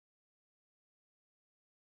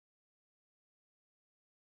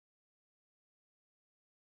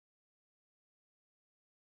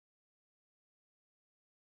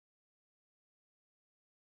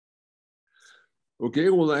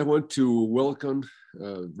Okay, well, I want to welcome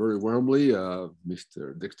very warmly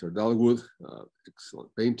Mr. Dexter Dalwood,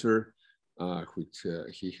 excellent painter, which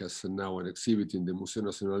he has now an exhibit in the Museo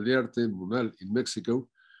Nacional de Arte, Nacional, in Mexico,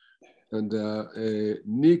 and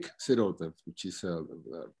Nick Serota, which is an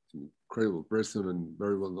incredible person and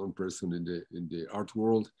very well-known person in the art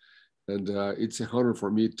world. And it's an honor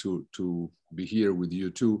for me to be here with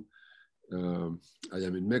you too. I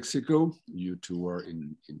am in Mexico, you two are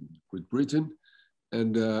in Great Britain.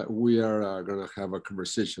 And we are going to have a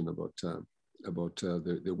conversation about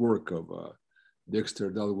the work of Dexter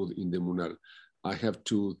Dalwood in the Munal. I have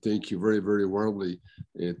to thank you very, very warmly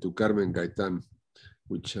to Carmen Gaitan,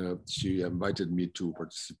 which she invited me to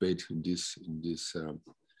participate in this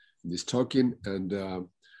talking, and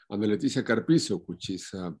Leticia Carpizo, which is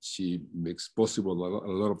she makes possible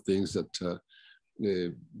a lot of things that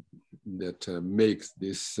makes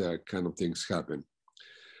this kind of things happen.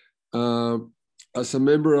 As a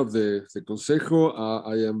member of the Consejo,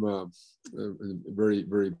 I am very,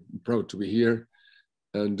 very proud to be here.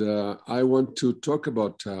 And I want to talk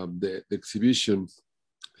about the exhibition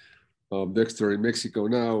of Dexter in Mexico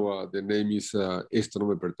now. The name is Esto no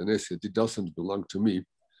me pertenece. It doesn't belong to me.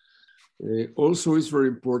 Also, it's very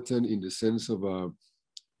important in the sense of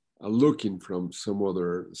looking from some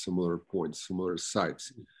other points, some other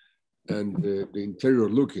sides. And the interior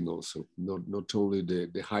looking also, not only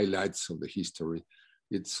the highlights of the history,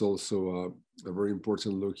 it's also a very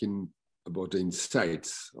important looking about the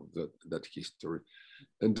insights of that history.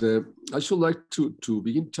 And I should like to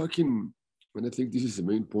begin talking, and I think this is the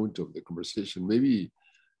main point of the conversation, maybe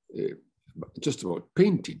just about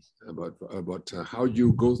painting, about how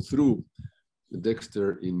you go through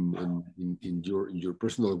Dexter in your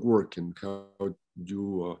personal work and how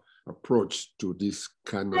you approach to this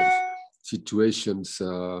kind of situations,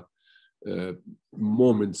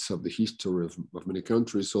 moments of the history of many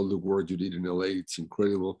countries. All the work you did in LA, it's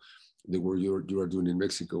incredible. The work you are doing in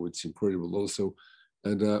Mexico, it's incredible also.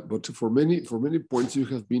 And but for many points, you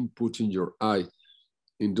have been putting your eye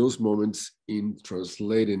in those moments in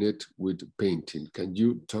translating it with painting. Can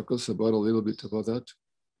you talk us about a little bit about that?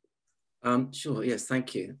 Sure, yes,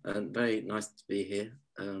 thank you. Very nice to be here,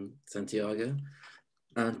 Santiago,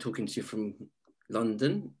 talking to you from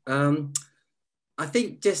London. I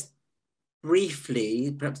think just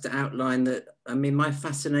briefly, perhaps to outline that, I mean, my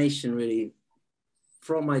fascination really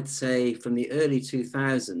from, I'd say, from the early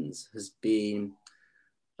 2000s has been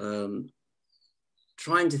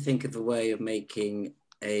trying to think of a way of making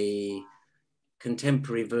a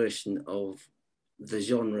contemporary version of the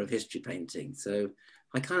genre of history painting. So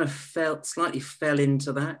I kind of slightly fell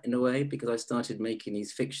into that in a way, because I started making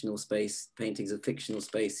these fictional paintings of fictional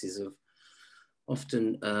spaces of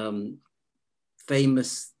often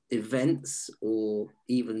famous events or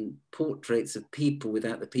even portraits of people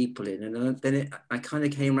without the people in. And then I kind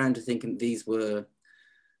of came around to thinking these were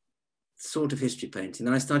sort of history painting.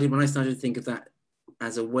 And when I started to think of that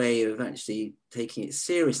as a way of actually taking it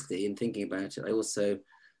seriously and thinking about it, I also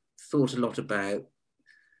thought a lot about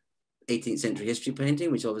 18th century history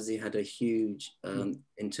painting, which obviously had a huge,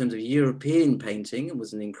 in terms of European painting, it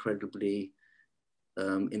was an incredibly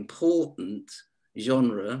important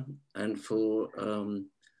genre, and for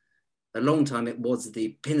a long time it was the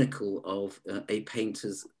pinnacle of a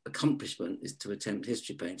painter's accomplishment, is to attempt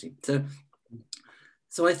history painting.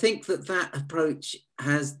 So I think that approach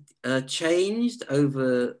has changed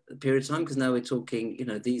over a period of time, because now we're talking, you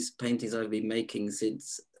know, these paintings I've been making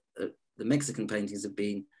since the Mexican paintings have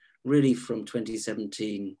been really from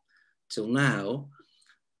 2017 till now.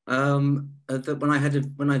 That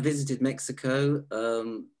when I visited Mexico,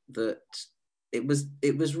 that it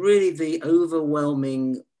was really the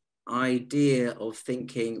overwhelming idea of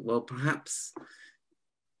thinking, well, perhaps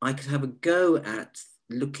I could have a go at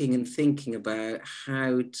looking and thinking about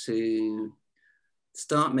how to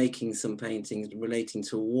start making some paintings relating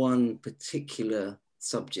to one particular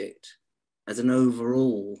subject as an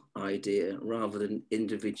overall idea rather than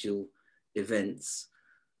individual events,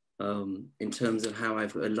 in terms of how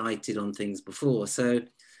I've alighted on things before. So,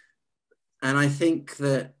 and I think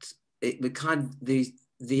that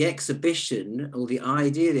the exhibition, or the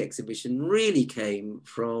idea of the exhibition, really came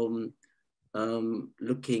from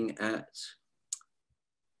looking at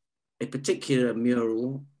a particular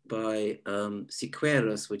mural by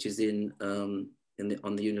Siqueiros, which is on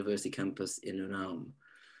the university campus in UNAM.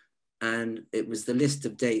 And it was the list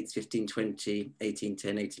of dates, 1520,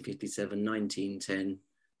 1810, 1857, 1910,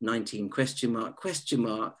 19 question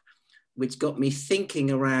mark, which got me thinking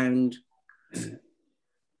around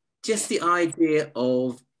just the idea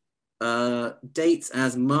of dates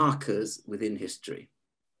as markers within history.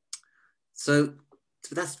 So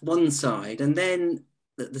so that's one side. And then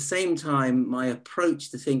at the same time, my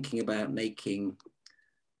approach to thinking about making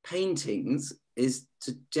paintings is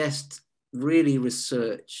to just really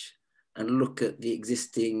research and look at the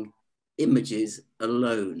existing images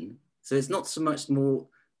alone. So it's not so much more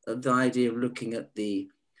of the idea of looking at the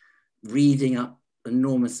reading up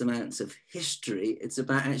enormous amounts of history. It's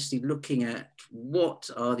about actually looking at what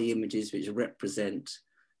are the images which represent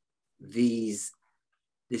this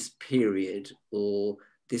period, or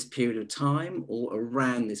this period of time, or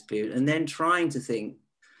around this period, and then trying to think,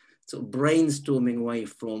 sort of brainstorming away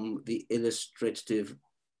from the illustrative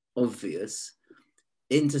obvious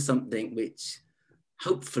into something which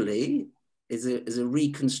hopefully is a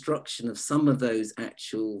reconstruction of some of those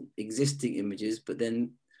actual existing images, but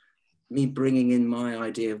then me bringing in my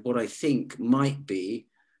idea of what I think might be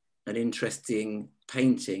an interesting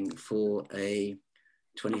painting for a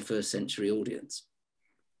 21st century audience.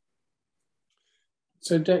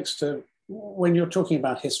 So Dexter, when you're talking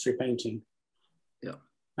about history painting, yeah,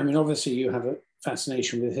 I mean, obviously you have a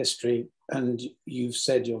fascination with history, and you've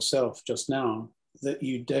said yourself just now that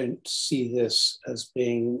you don't see this as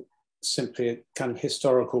being simply a kind of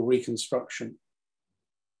historical reconstruction.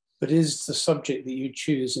 But is the subject that you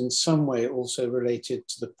choose in some way also related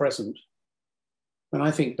to the present? When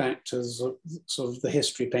I think back to sort of the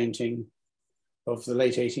history painting of the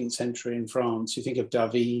late 18th century in France, you think of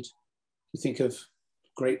David, you think of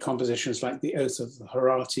great compositions like The Oath of the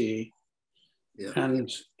Horatii, yeah. And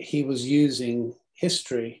he was using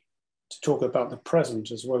history to talk about the present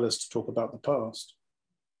as well as to talk about the past.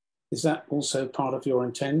 Is that also part of your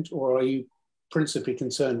intent, or are you principally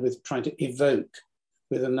concerned with trying to evoke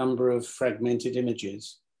with a number of fragmented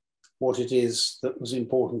images what it is that was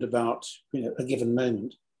important about, you know, a given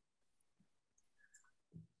moment?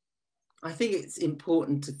 I think it's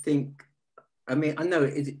important to think, I mean, I know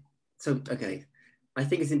it, so, okay. I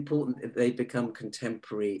think it's important that they become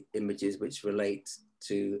contemporary images which relate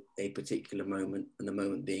to a particular moment, and the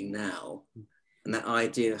moment being now. And that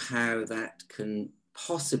idea of how that can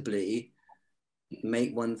possibly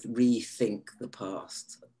make one rethink the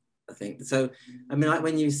past, I think. So, I mean, like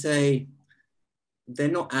when you say they're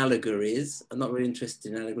not allegories, I'm not really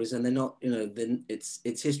interested in allegories, and they're not, you know, then it's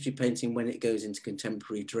history painting when it goes into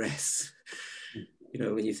contemporary dress. You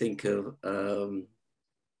know, when you think of,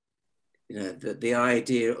 you know, the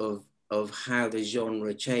idea of how the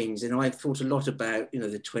genre changed. And I've thought a lot about, you know,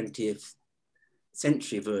 the 20th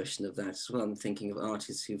century version of that as well. I'm thinking of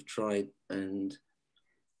artists who've tried and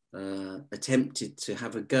attempted to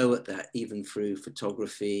have a go at that, even through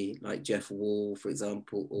photography, like Jeff Wall, for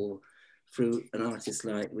example, or through an artist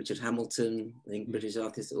like Richard Hamilton, I think British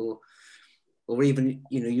artist, or even,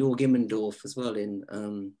 you know, Jörg Immendorf as well in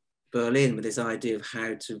Berlin, with this idea of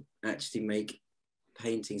how to actually make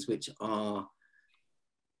paintings which are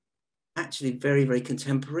actually very, very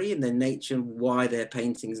contemporary in their nature and why they're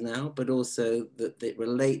paintings now, but also that it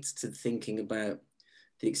relates to thinking about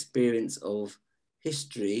the experience of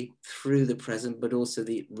history through the present, but also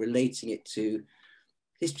the relating it to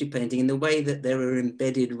history painting in the way that there are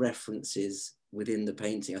embedded references within the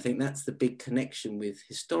painting. I think that's the big connection with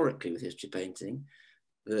historically with history painting,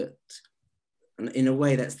 that, and in a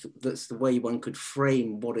way that's the way one could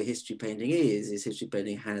frame what a history painting is history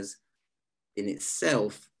painting has in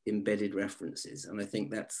itself embedded references. And I think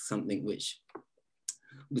that's something which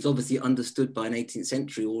was obviously understood by an 18th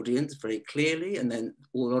century audience very clearly, and then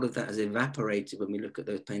a lot of that has evaporated when we look at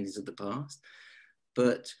those paintings of the past.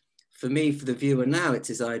 But for me, for the viewer now, it's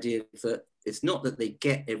this idea that it's not that they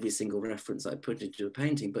get every single reference I put into a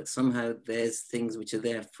painting, but somehow there's things which are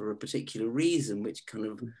there for a particular reason, which kind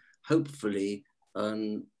of hopefully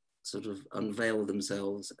sort of unveil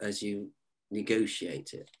themselves as you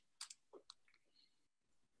negotiate it.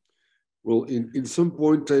 Well, in some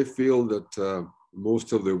point, I feel that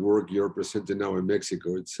most of the work you're presenting now in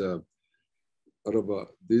Mexico, it's out of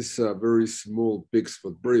these very small pics,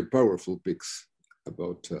 but very powerful pics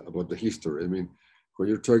about the history. I mean, when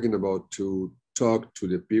you're talking about to talk to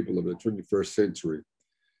the people of the 21st century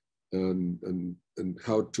and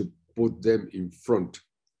how to put them in front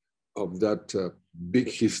of that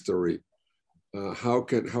big history, how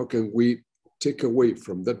can we take away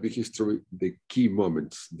from that big history the key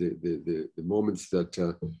moments, the moments that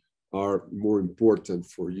are more important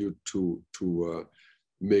for you to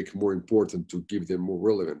make more important, to give them more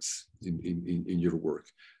relevance in your work.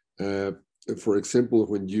 For example,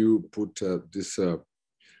 when you put this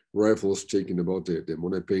rifles taken about the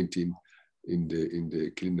Monet painting in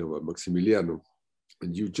the killing of Maximiliano,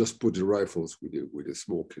 and you just put the rifles with the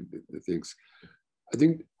smoke and the things, I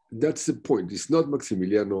think that's the point. It's not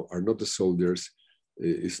Maximiliano, are not the soldiers,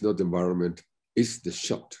 it's not the environment. is the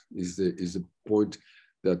shot, is the point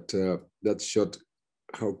that that shot,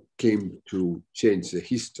 how came to change the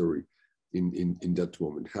history in that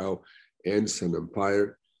moment, how ends an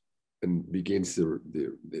empire and begins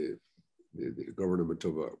the government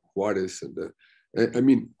of Juarez. And I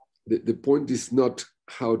mean, the point is not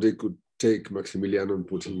how they could take Maximiliano and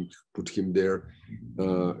put him there.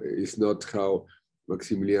 It's not how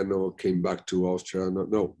Maximiliano came back to Austria.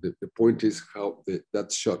 No, the point is how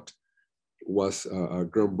that shot was a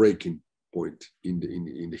groundbreaking point in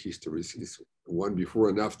the history. It's one before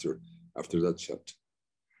and after that shot.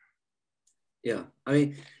 Yeah, I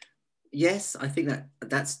mean, yes, I think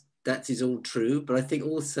that is all true, but I think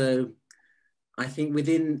also, even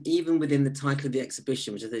within the title of the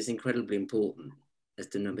exhibition, which I think is incredibly important,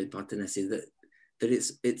 Esto, Pertenece, that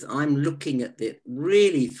it's I'm looking at it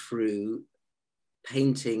really through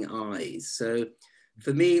painting eyes. So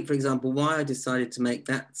for me, for example, why I decided to make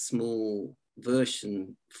that small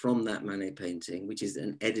version from that Manet painting, which is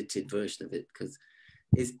an edited version of it, because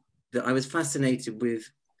is that I was fascinated with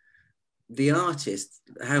the artist,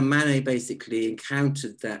 how Manet basically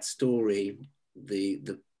encountered that story,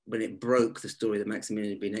 when it broke the story that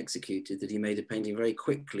Maximilian had been executed, that he made a painting very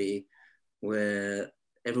quickly where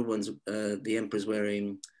the emperor's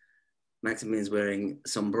wearing, Maximilian's wearing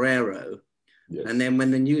sombrero. Yes. And then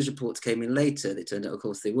when the news reports came in later, it turned out, of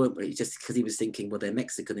course, they weren't, but just because he was thinking, well, they're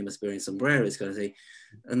Mexican, they must be wearing sombreros, kind of thing.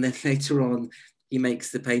 And then later on, he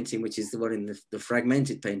makes the painting, which is the one in the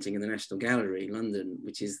fragmented painting in the National Gallery in London,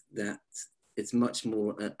 which is that it's much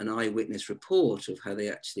more an eyewitness report of how they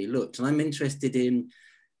actually looked. And I'm interested in,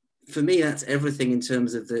 for me, that's everything in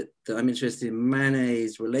terms of that I'm interested in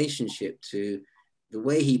Manet's relationship to the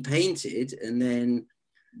way he painted, and then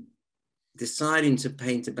deciding to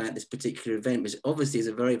paint about this particular event, which obviously is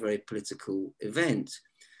a very, very political event,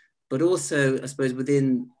 but also, I suppose,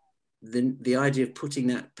 within the idea of putting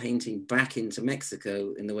that painting back into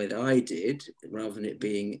Mexico in the way that I did, rather than it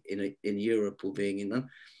being in Europe or being in,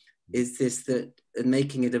 is this, that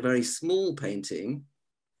making it a very small painting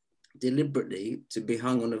deliberately to be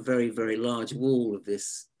hung on a very, very large wall of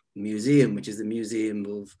this museum, which is the Museum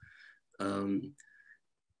of,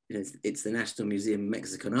 it's the National Museum of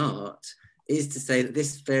Mexican Art, is to say that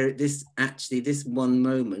this one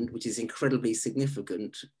moment, which is incredibly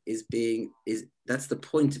significant, that's the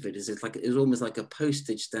point of it. It's almost like a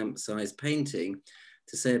postage stamp size painting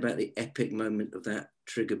to say about the epic moment of that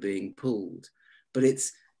trigger being pulled. But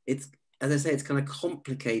it's as I say, it's kind of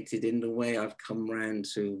complicated in the way I've come around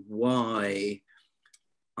to why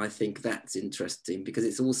I think that's interesting, because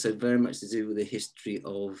it's also very much to do with the history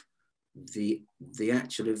of the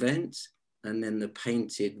actual event, and then the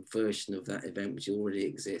painted version of that event, which already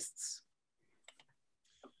exists.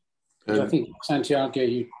 I think, Santiago,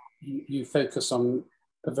 you focus on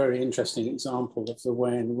a very interesting example of the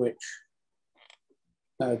way in which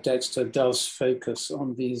Dexter does focus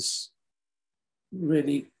on these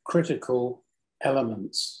really critical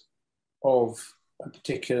elements of a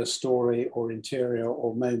particular story or interior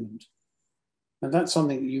or moment. And that's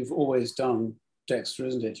something that you've always done, Dexter,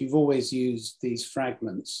 isn't it? You've always used these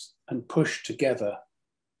fragments and pushed together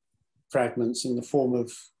fragments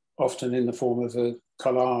often in the form of a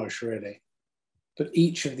collage, really. But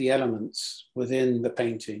each of the elements within the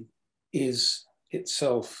painting is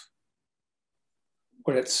itself,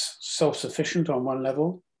 well, it's self-sufficient on one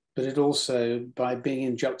level, but it also, by being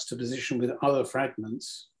in juxtaposition with other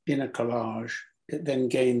fragments in a collage, it then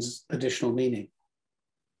gains additional meaning,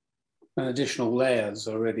 and additional layers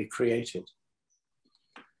are already created.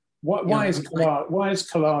 Why is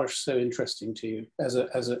collage so interesting to you as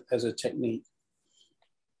a technique?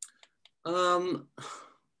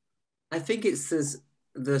 I think it's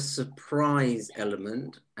the surprise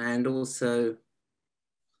element, and also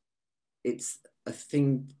it's a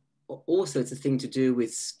thing to do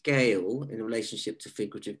with scale in relationship to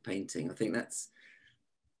figurative painting. I think that's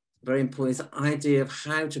very important. It's the idea of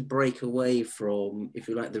how to break away from, if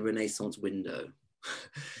you like, the Renaissance window.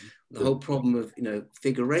 The whole problem of,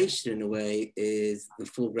 figuration in a way is the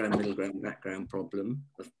foreground, middle ground, background problem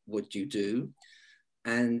of what you do.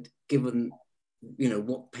 And given,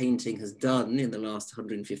 what painting has done in the last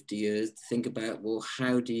 150 years, to think about, well,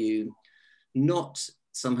 how do you not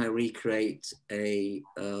somehow recreate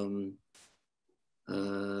an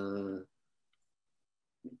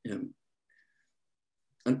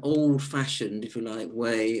old-fashioned, if you like,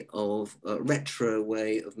 way of retro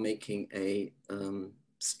way of making a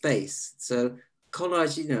space. So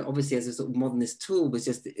collage, obviously as a sort of modernist tool, was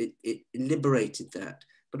just it liberated that.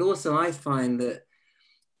 But also I find that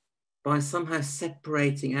by somehow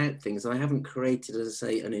separating out things. I haven't created, as I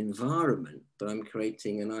say, an environment, but I'm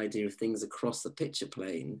creating an idea of things across the picture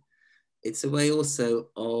plane. It's a way also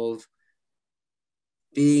of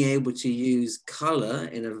being able to use color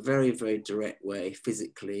in a very, very direct way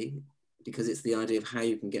physically, because it's the idea of how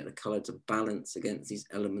you can get the color to balance against these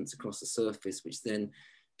elements across the surface, which then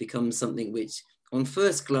becomes something which on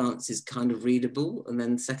first glance is kind of readable. And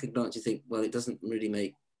then second glance, you think, well, it doesn't really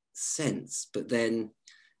make sense, but then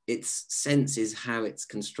its sense is how it's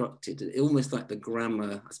constructed. Almost like the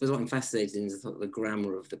grammar. I suppose what I'm fascinated in is the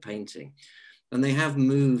grammar of the painting. And they have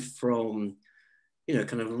moved from, you know,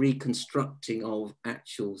 kind of reconstructing of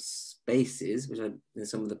actual spaces, which in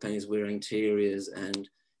some of the paintings were interiors, and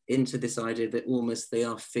into this idea that almost they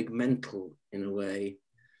are figmental in a way.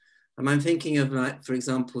 And I'm thinking of, like, for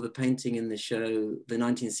example, the painting in the show, the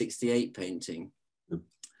 1968 painting,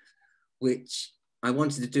 which I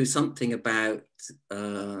wanted to do something about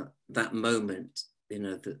that moment, you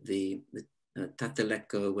know, the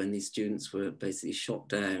Tlatelolco, when these students were basically shot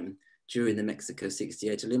down during the Mexico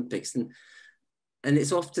 68 Olympics. And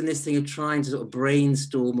it's often this thing of trying to sort of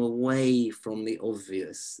brainstorm away from the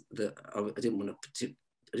obvious, that I didn't want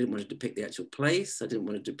to depict the actual place. I didn't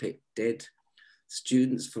want to depict dead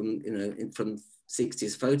students from, you know, from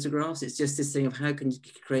 60s photographs. It's just this thing of how can you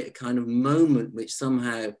create a kind of moment which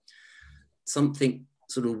somehow something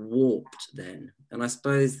sort of warped then. And I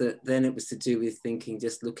suppose that then it was to do with thinking,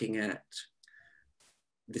 just looking at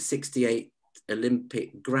the 68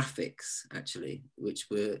 Olympic graphics, actually, which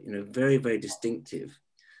were, you know, very, very distinctive.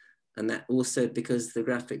 And that also, because the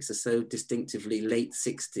graphics are so distinctively late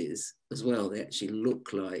 60s as well, they actually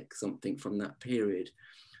look like something from that period.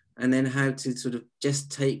 And then how to sort of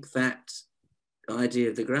just take that idea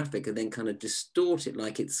of the graphic and then kind of distort it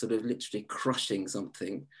like it's sort of literally crushing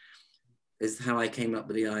something, is how I came up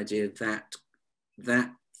with the idea that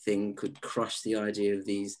that thing could crush the idea of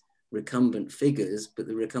these recumbent figures, but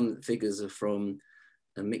the recumbent figures are from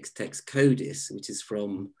a mixed text codice, which is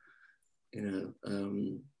from, you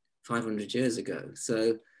know, 500 years ago.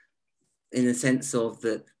 So in a sense of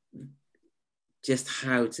that, just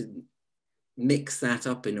how to mix that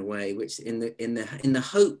up in a way which in the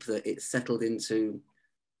hope that it's settled into,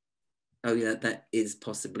 oh yeah, that is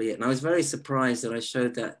possibly it. And I was very surprised that I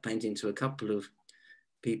showed that painting to a couple of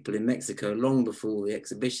people in Mexico long before the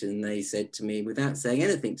exhibition. They said to me, without saying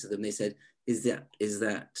anything to them, they said, is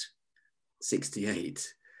that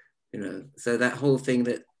 68? You know, so that whole thing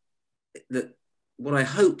that what I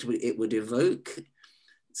hoped it would evoke,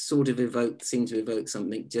 seemed to evoke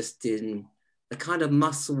something just in a kind of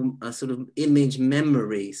muscle, a sort of image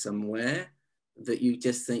memory somewhere, that you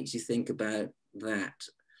just think about that.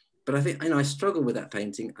 But I think, you know, I struggle with that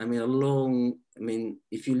painting. I mean,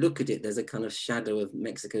 if you look at it, there's a kind of shadow of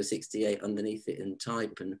Mexico 68 underneath it in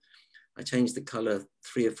type, and I changed the color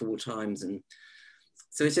 3 or 4 times. And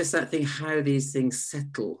so it's just that thing, how these things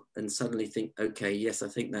settle and suddenly think, okay, yes, I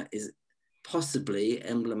think that is possibly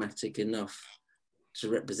emblematic enough to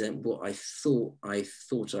represent what I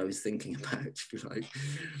thought I was thinking about, if you like.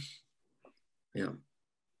 Yeah.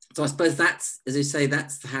 So I suppose that's, as you say,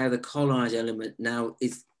 that's how the collage element now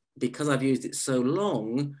is, because I've used it so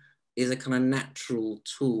long, is a kind of natural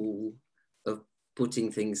tool of putting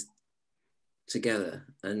things together.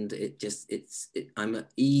 And I'm at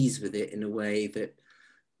ease with it in a way that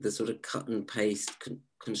the sort of cut and paste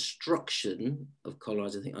construction of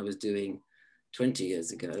collage I think I was doing 20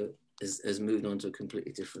 years ago has moved on to a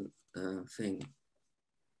completely different thing.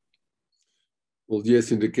 Well,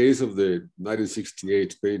 yes, in the case of the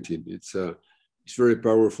 1968 painting, it's very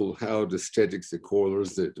powerful how the aesthetics, the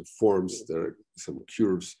colors, the forms, there are some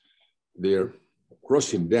curves, they're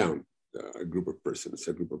crushing down a group of persons,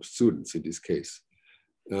 a group of students in this case.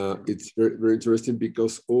 It's very, very interesting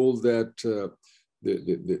because all that,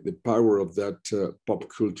 the power of that pop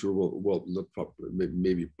culture, well, not pop,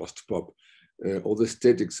 maybe post-pop, all the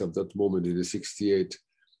aesthetics of that moment in the 68,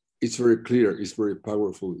 it's very clear, it's very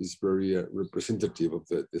powerful, it's very representative of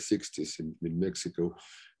the 60s in Mexico.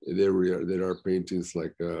 There are paintings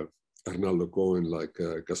like Arnaldo Cohen, like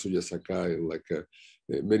Kazuya Sakai, like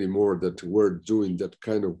many more that were doing that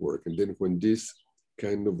kind of work. And then when this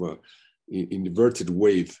kind of inverted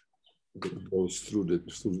wave goes through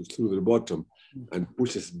the bottom and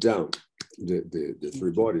pushes down the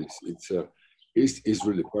 3 bodies, it's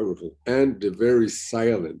really powerful. And the very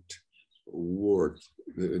silent word,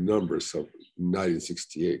 the numbers of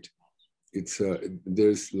 1968,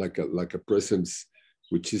 there's like a presence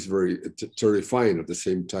which is very terrifying at the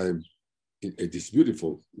same time. It is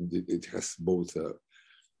beautiful. It has both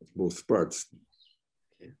parts.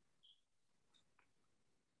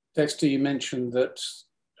 Dexter, you mentioned that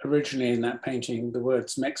originally in that painting, the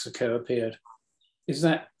words Mexico appeared. Is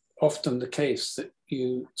that often the case, that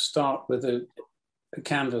you start with a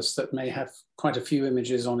canvas that may have quite a few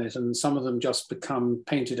images on it and some of them just become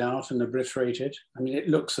painted out and obliterated? I mean, it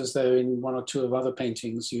looks as though in one or two of other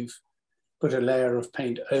paintings you've put a layer of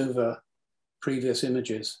paint over previous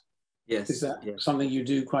images. Yes. Is that yes. something you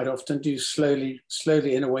do quite often? Do you slowly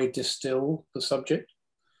in a way distill the subject?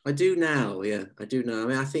 I do now, yeah, I do now. I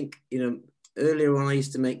mean, I think, earlier on I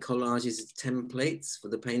used to make collages as templates for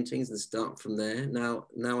the paintings and start from there. Now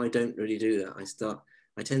I don't really do that.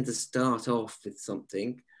 I tend to start off with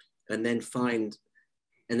something and then find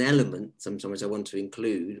an element sometimes I want to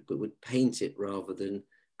include, but would paint it rather than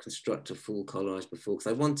construct a full collage before,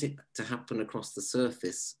 because I want it to happen across the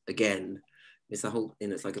surface again. It's a whole,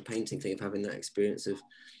 it's like a painting thing of having that experience of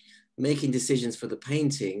making decisions for the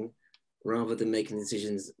painting rather than making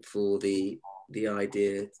decisions for the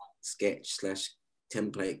idea sketch /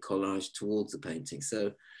 template collage towards the painting.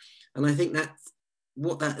 So, and I think that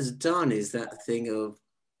what that has done is that thing of,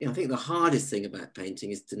 I think the hardest thing about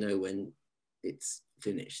painting is to know when it's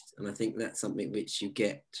finished. And I think that's something which you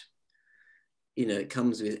get, it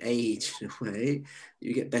comes with age in a way.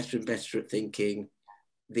 You get better and better at thinking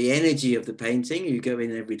the energy of the painting. You go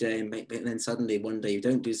in every day and make it, and then suddenly one day you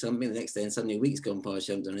don't do something, the next day and suddenly a week's gone past,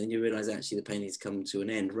 you haven't done it, and you realize actually the painting's come to an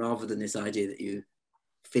end, rather than this idea that you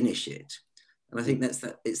finish it. And I think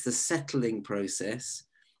it's the settling process,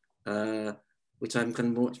 which I'm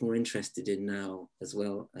kind of much more interested in now as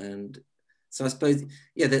well. And so I suppose,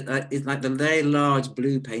 it's like the very large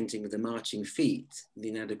blue painting with the marching feet, the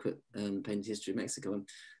inadequate painting history of Mexico.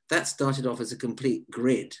 That started off as a complete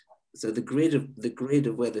grid. So the grid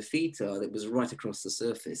of where the feet are, that was right across the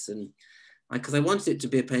surface. And because I wanted it to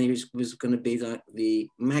be a painting which was going to be like the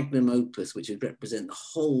magnum opus, which would represent the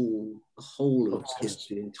whole of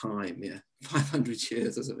history in time, 500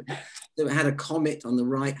 years or something. So it had a comet on the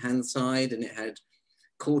right-hand side, and it had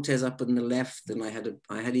Cortez up on the left, and I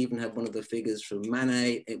had even had one of the figures from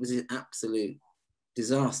Manet. It was an absolute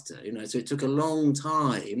disaster, so it took a long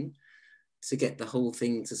time to get the whole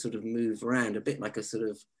thing to sort of move around, a bit like a sort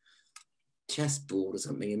of chessboard or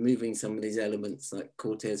something, and moving some of these elements, like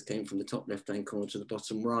Cortez came from the top left-hand corner to the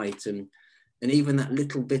bottom right, and even that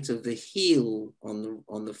little bit of the heel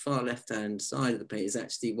on the far left-hand side of the paint is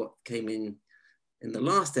actually what came in the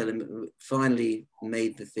last element, finally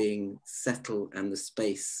made the thing settle and the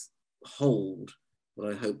space hold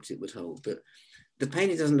what I hoped it would hold. But the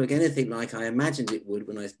painting doesn't look anything like I imagined it would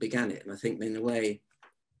when I began it, and I think in a way,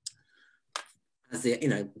 as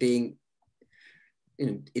the being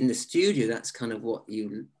in the studio, that's kind of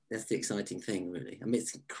that's the exciting thing, really. I mean,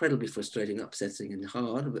 it's incredibly frustrating, upsetting and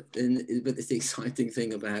hard, but it's the exciting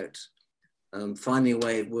thing about finding a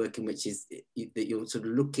way of working which is that you're sort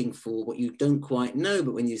of looking for what you don't quite know,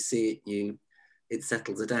 but when you see it, it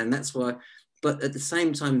settles it down. That's why, but at the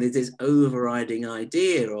same time, there's this overriding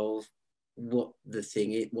idea of what the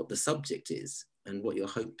thing is, what the subject is, and what you're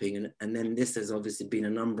hoping. And then this has obviously been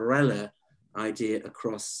an umbrella idea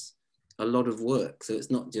across a lot of work. So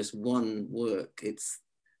it's not just one work, it's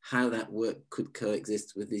how that work could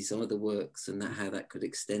coexist with these other works, and how that could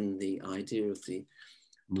extend the idea of the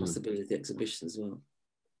possibility of the exhibition as well.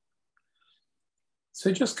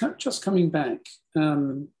 So just coming back,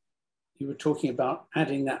 you were talking about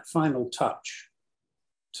adding that final touch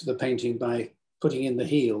to the painting by putting in the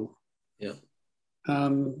heel. Yeah.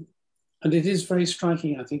 And it is very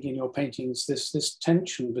striking, I think, in your paintings, this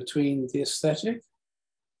tension between the aesthetic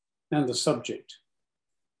and the subject.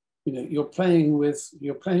 You're playing with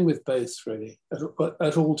both, really,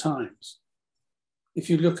 at all times. If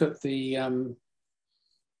you look at the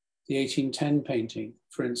 1810 painting,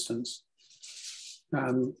 for instance,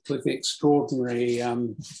 with the extraordinary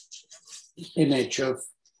image of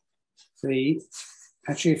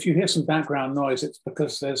actually, if you hear some background noise, it's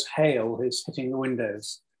because there's hail is hitting the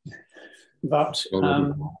windows. But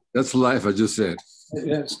that's life, I just said.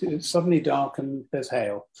 It's suddenly dark and there's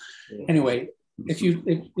hail. Yeah. Anyway, if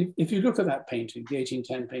you look at that painting, the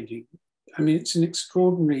 1810 painting, I mean, it's an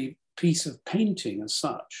extraordinary piece of painting as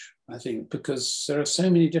such, I think, because there are so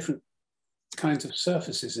many different kinds of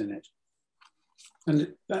surfaces in it.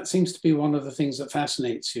 And that seems to be one of the things that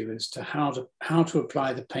fascinates you, as to how to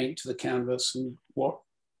apply the paint to the canvas and what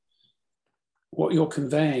you're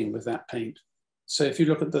conveying with that paint. So if you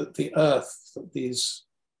look at the earth that these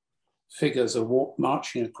figures are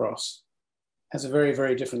marching across, has a very,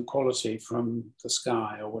 very different quality from the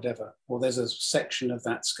sky or whatever. Or there's a section of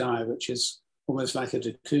that sky which is almost like a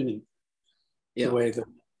de Kooning, the way the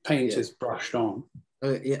paint is brushed on.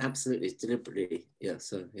 Oh, yeah, absolutely, deliberately. Yeah,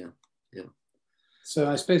 so, yeah. So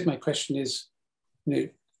I suppose my question is,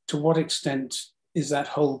 to what extent is that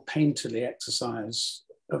whole painterly exercise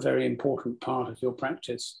a very important part of your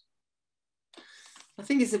practice? I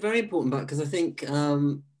think it's a very important part, because I think,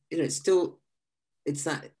 it's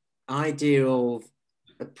that idea of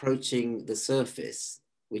approaching the surface,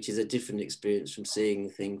 which is a different experience from seeing the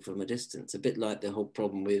thing from a distance, a bit like the whole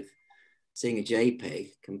problem with seeing a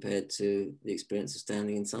JPEG compared to the experience of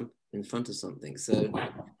standing in front of something. So,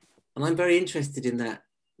 and I'm very interested in that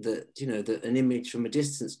an image from a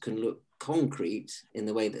distance can look concrete in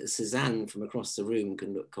the way that a Cézanne from across the room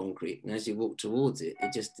can look concrete. And as you walk towards it,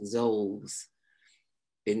 it just dissolves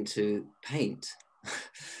into paint.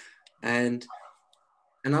 and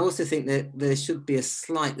I also think that there should be a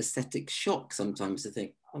slight aesthetic shock sometimes to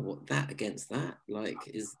think, oh, what, that against that? Like,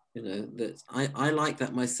 that I like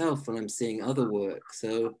that myself when I'm seeing other work.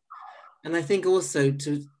 So, and I think also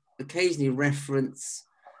to occasionally reference,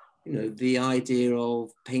 the idea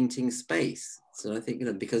of painting space. So I think,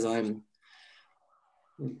 because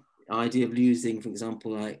idea of using, for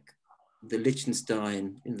example, like the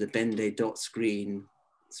Liechtenstein, the Bende dot screen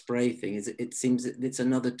spray thing, it seems that it's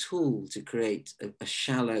another tool to create a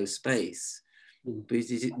shallow space,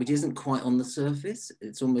 which isn't quite on the surface.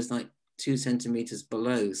 It's almost like 2 centimeters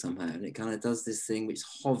below somehow, and it kind of does this thing which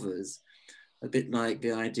hovers, a bit like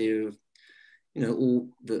the idea of, all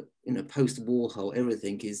the, post Warhol,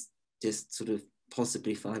 everything is just sort of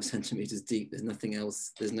possibly 5 centimeters deep. There's nothing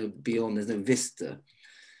else. There's no beyond. There's no vista.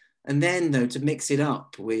 And then, though, to mix it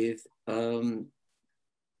up with the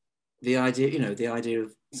idea, the idea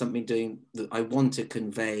of something doing that I want to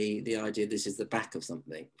convey, the idea this is the back of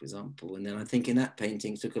something, for example. And then I think in that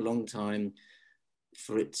painting it took a long time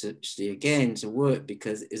for it to actually, again, to work,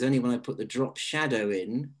 because it's only when I put the drop shadow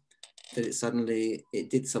in that it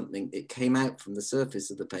did something. It came out from the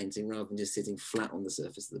surface of the painting rather than just sitting flat on the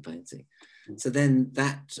surface of the painting. So then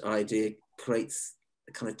that idea creates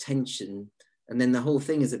a kind of tension. And then the whole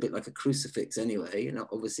thing is a bit like a crucifix anyway.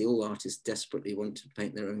 Obviously all artists desperately want to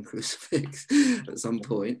paint their own crucifix at some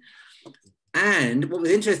point. And what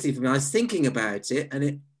was interesting for me, I was thinking about it,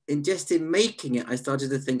 and in making it, I started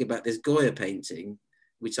to think about this Goya painting,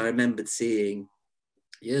 which I remembered seeing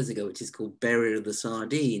years ago, which is called Burial of the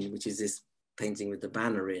Sardine, which is this painting with the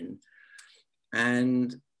banner in.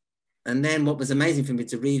 And then what was amazing for me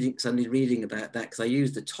to suddenly reading about that, because I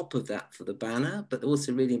used the top of that for the banner, but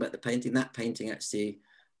also reading about the painting, that painting actually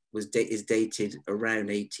is dated around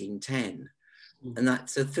 1810. And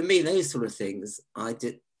so for me, those sort of things, I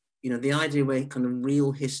did, the idea where kind of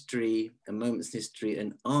real history and moments in history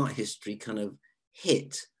and art history kind of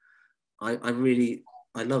hit,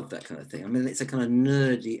 I love that kind of thing. I mean, it's a kind of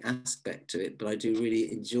nerdy aspect to it, but I do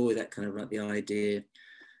really enjoy that kind of like the idea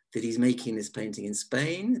that he's making this painting in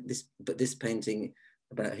Spain, but this painting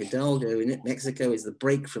about Hidalgo in Mexico is the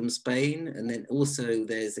break from Spain. And then also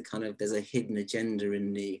there's a hidden agenda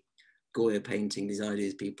in the Goya painting, these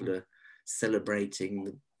ideas people are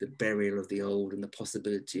celebrating the burial of the old and the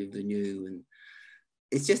possibility of the new. And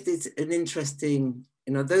it's an interesting,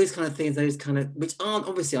 those kind of things, which aren't,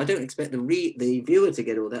 obviously, I don't expect the viewer to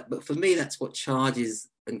get all that, but for me, that's what charges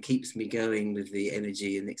and keeps me going with the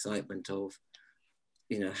energy and the excitement of,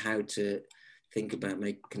 how to think about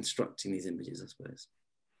constructing these images, I suppose.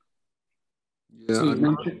 Yeah,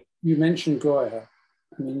 so you mentioned Goya.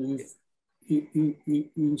 I mean,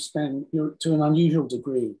 you spend, to an unusual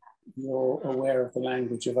degree, you're aware of the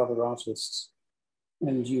language of other artists,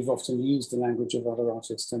 and you've often used the language of other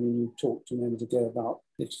artists. I mean, you talked a moment ago about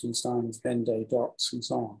Liechtenstein's Bende dots and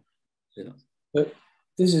so on. Yeah. But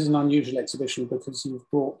this is an unusual exhibition because you've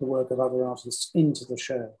brought the work of other artists into the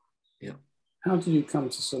show. Yeah. How did you come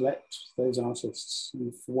to select those artists,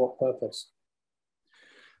 and for what purpose?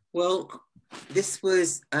 Well, this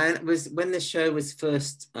was when the show was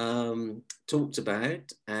first talked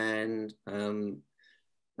about, and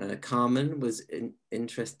Carmen was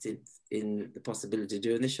interested in the possibility of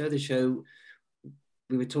doing the show. The show,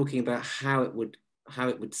 we were talking about how it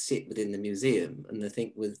would sit within the museum, and I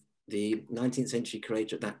think with the 19th century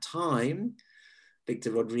curator at that time,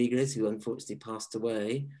 Victor Rodriguez, who unfortunately passed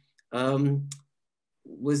away,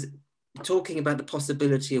 was talking about the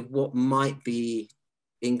possibility of what might be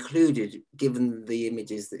included given the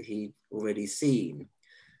images that he'd already seen.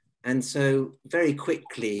 And so very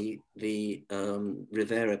quickly, the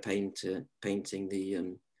Rivera painting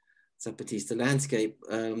the Zapatista landscape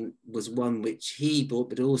was one which he bought,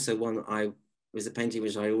 but also was a painting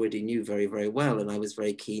which I already knew very, very well, and I was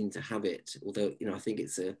very keen to have it. Although, I think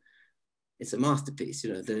it's a masterpiece,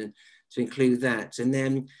 to include that. And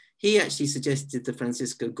then he actually suggested the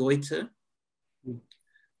Francisco Goita,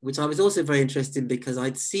 which I was also very interested in because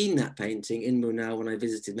I'd seen that painting in Munal when I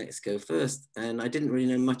visited Mexico first, and I didn't really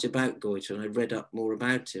know much about Goya, and I read up more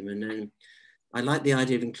about him. And then I liked the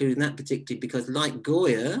idea of including that particularly because, like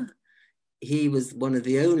Goya, he was one of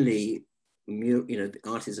the only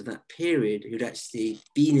artists of that period who'd actually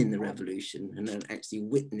been in the revolution and had actually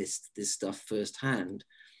witnessed this stuff firsthand.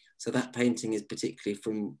 So that painting is particularly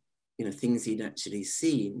from things he'd actually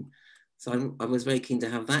seen. So I was very keen to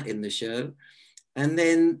have that in the show. And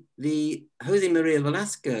then the Jose Maria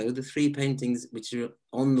Velasco, the 3 paintings which are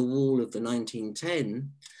on the wall of the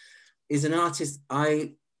 1910, is an artist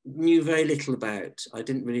I knew very little about. I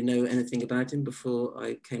didn't really know anything about him before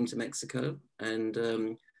I came to Mexico.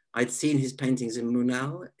 And I'd seen his paintings in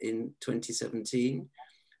Munal in 2017,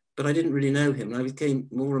 but I didn't really know him. And I became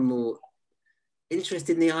more and more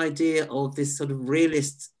interested in the idea of this sort of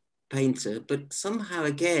realist painter, but somehow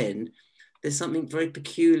again, there's something very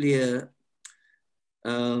peculiar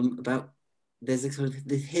about, there's a sort of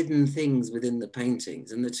the hidden things within the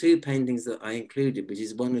paintings. And the 2 paintings that I included, which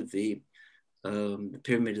is one of the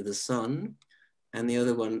Pyramid of the Sun, and the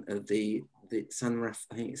other one of the I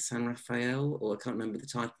think it's San Rafael, or I can't remember the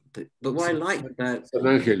title. But what I liked about San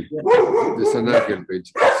Angel, the San Angel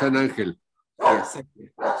page, San Angel. Yes,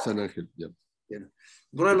 San Angel, yeah. Yeah.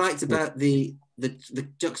 What I liked about the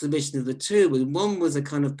juxtaposition of the 2 was, one was a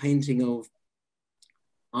kind of painting of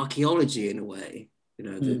archaeology in a way,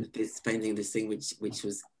 this painting of this thing which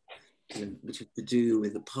was to do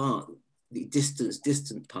with the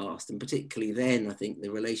distant past, and particularly then I think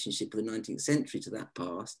the relationship of the 19th century to that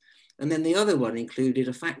past. And then the other one included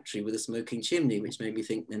a factory with a smoking chimney, which made me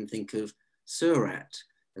think of Surat,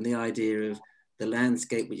 and the idea of the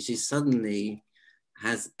landscape which is suddenly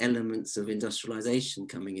has elements of industrialization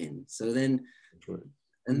coming in. So then,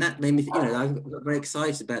 and that made me, I got very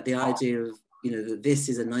excited about the idea of, that this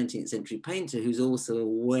is a 19th century painter who's also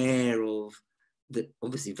aware of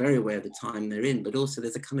obviously very aware of the time they're in, but also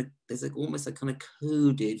there's almost a kind of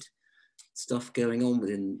coded stuff going on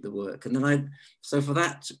within the work. And then so for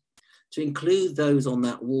that, to include those on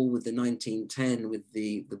that wall with the 1910, with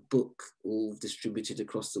the book all distributed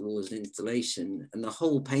across the wall as an installation, and the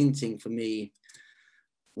whole painting for me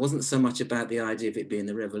wasn't so much about the idea of it being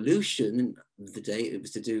the revolution of the day, it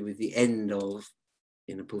was to do with the end of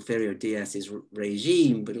Porfirio Diaz's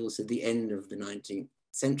regime, but also the end of the 19th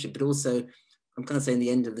century, but also I'm kind of saying the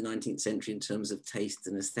end of the 19th century in terms of taste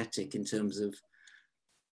and aesthetic, in terms of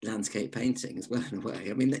landscape painting as well, in a way.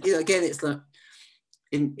 I mean, again, it's like,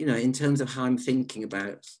 in terms of how I'm thinking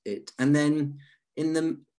about it. And then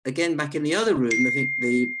again, back in the other room, I think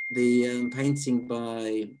the painting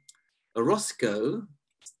by Orozco,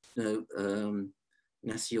 Nación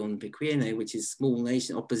Pequeña, which is Small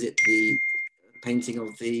Nation, opposite the painting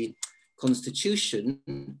of the Constitution,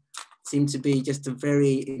 seemed to be just a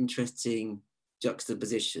very interesting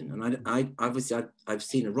juxtaposition. And I've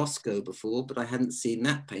seen Orozco before, but I hadn't seen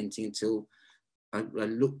that painting until I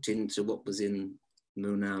looked into what was in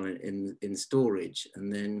Munal in storage.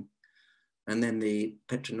 And then the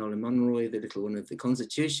Petronola Monroy, the little one of the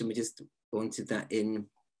Constitution, we just wanted that in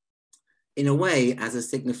a way as a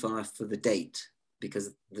signifier for the date,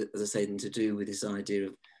 because as I said, to do with this idea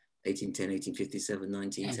of 1810, 1857,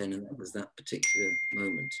 1910, and that was that particular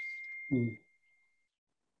moment. Mm.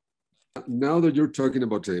 Now that you're talking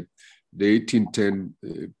about the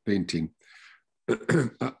 1810 painting,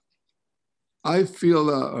 I feel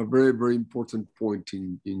a very, very important point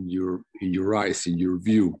in your eyes, in your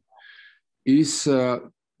view, is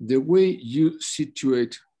the way you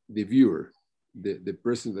situate the viewer, the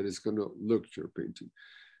person that is going to look at your painting.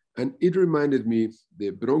 And it reminded me the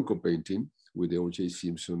Bronco painting with the O.J.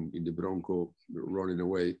 Simpson in the Bronco running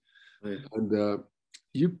away. Yeah. And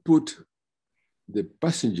you put the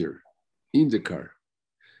passenger in the car.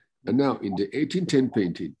 And now in the 1810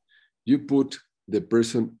 painting, you put the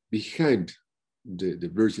person behind the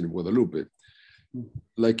Virgin of Guadalupe,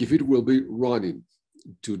 like if it will be running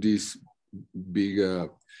to this big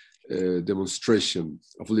demonstration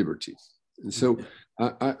of liberty. And so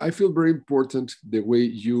I feel very important the way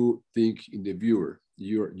you think in the viewer.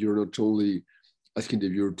 You're not only asking the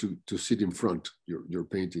viewer to sit in front your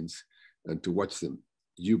paintings and to watch them.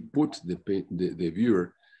 You put the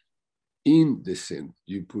viewer in the scene.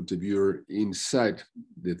 You put the viewer inside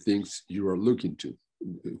the things you are looking to,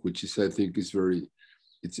 which is, I think, is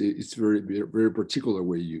it's very, very particular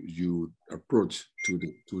way you approach to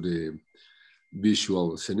the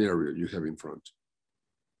visual scenario you have in front.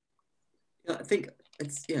 Yeah, I think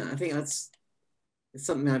that's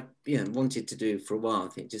something I've wanted to do for a while. I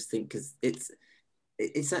think because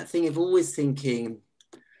it's that thing of always thinking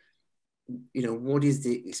you know, what is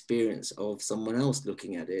the experience of someone else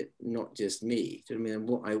looking at it, not just me? Do you know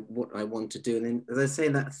what I mean? What I want to do. And then, as I say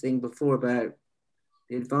that thing before about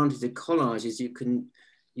the advantage of collage is you can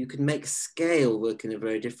make scale work in a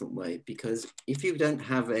very different way, because if you don't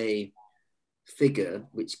have a figure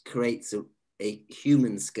which creates a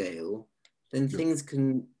human scale, then things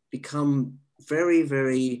can become very,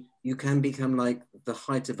 very, you can become like the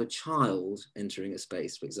height of a child entering a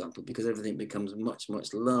space, for example, because everything becomes much,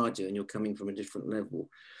 much larger and you're coming from a different level.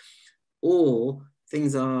 Or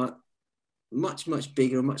things are much, much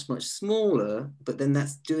bigger, much, much smaller, but then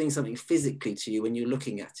that's doing something physically to you when you're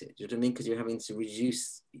looking at it. Do you know what I mean? Because you're having to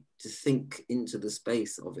reduce, to think into the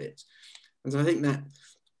space of it. And so I think that,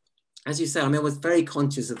 as you say, I mean, I was very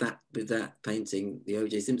conscious of that with that painting, the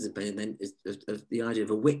O.J. Simpson painting, then is the idea of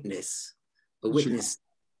a witness,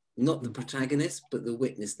 not the protagonist, but the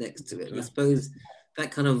witness next to it. And I suppose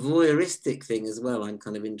that kind of voyeuristic thing as well, I'm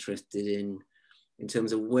kind of interested in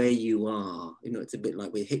terms of where you are. You know, it's a bit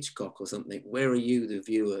like with Hitchcock or something. Where are you, the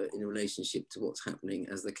viewer, in relationship to what's happening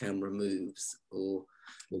as the camera moves or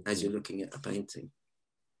as you're looking at a painting?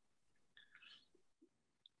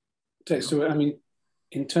 Dexter, I mean,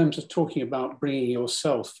 in terms of talking about bringing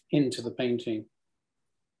yourself into the painting,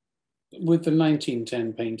 with the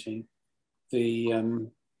 1910 painting, the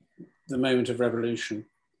moment of revolution,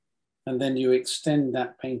 and then you extend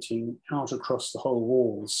that painting out across the whole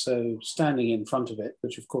wall. So standing in front of it,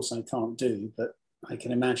 which of course I can't do, but I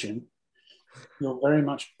can imagine, you're very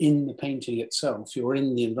much in the painting itself. You're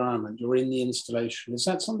in the environment, you're in the installation. Is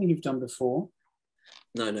that something you've done before?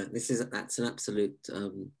 No, that's an absolute,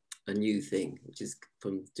 a new thing, which is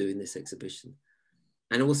from doing this exhibition.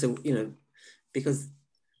 And also, you know, because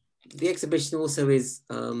the exhibition also is,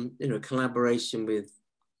 you know, collaboration with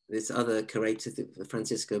this other curator,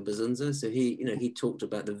 Francisco Bazunza. So he talked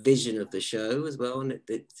about the vision of the show as well. And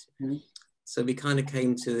so we kind of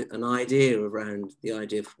came to an idea around the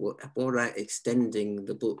idea of what about extending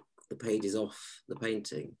the book, the pages off the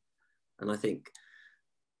painting. And I think,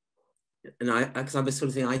 because I was sort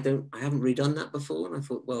of thinking, I haven't really done that before. And I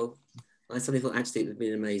thought, well, I suddenly thought actually it would be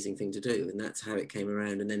an amazing thing to do. And that's how it came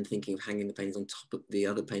around. And then thinking of hanging the paintings on top of the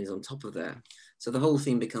other paintings on top of there. So the whole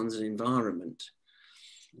thing becomes an environment.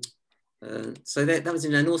 So that was,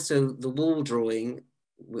 and also the wall drawing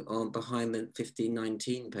behind the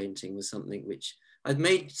 1519 painting was something which I'd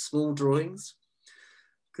made small drawings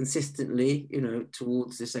consistently, you know,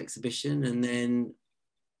 towards this exhibition. And then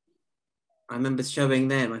I remember showing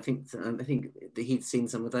them, I think that he'd seen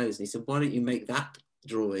some of those, and he said, why don't you make that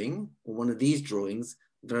drawing or one of these drawings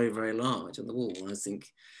very, very large on the wall? And I was thinking,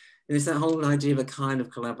 and it's that whole idea of a kind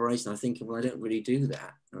of collaboration. I was thinking, well, I don't really do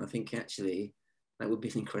that. And I think actually that would be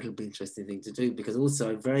an incredibly interesting thing to do, because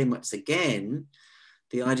also very much, again,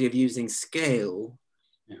 the idea of using scale,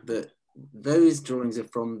 that those drawings are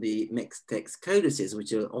from the Mextex codices,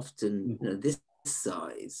 which are often, you know, this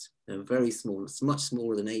size, you know, very small, it's much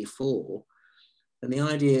smaller than A4. And the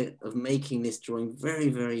idea of making this drawing very,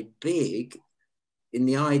 very big, in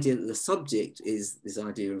the idea that the subject is this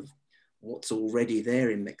idea of what's already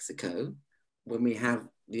there in Mexico, when we have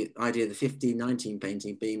the idea of the 1519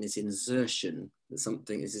 painting being this insertion, that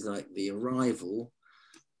something is like the arrival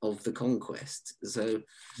of the conquest. So,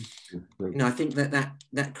 you know, I think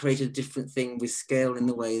that created a different thing with scale, in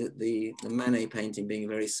the way that the Manet painting, being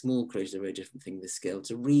very small, created a very different thing with scale,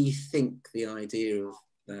 to rethink the idea of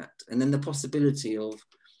that. And then the possibility of,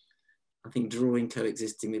 I think, drawing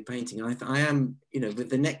coexisting with painting. I am, you know, with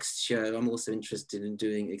the next show, I'm also interested in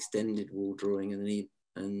doing extended wall drawing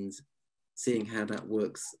and seeing how that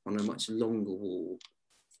works on a much longer wall.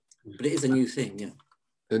 But it is a new thing, yeah.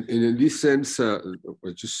 And in this sense,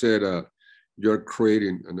 what you said, you're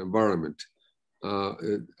creating an environment.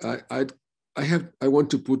 I want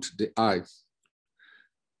to put the I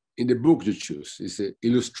in the book you choose. It's an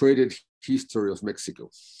illustrated history of Mexico,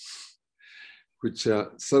 which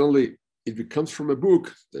suddenly it becomes from a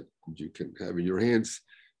book that you can have in your hands,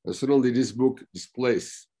 and suddenly this book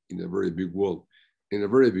displays in a very big wall, in a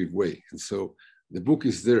very big way. And so the book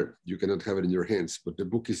is there. You cannot have it in your hands, but the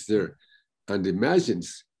book is there. And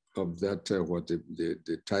imagines of that, what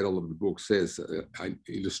the title of the book says,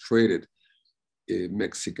 illustrated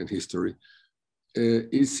Mexican history,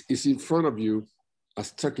 is in front of you,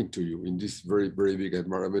 as talking to you in this very, very big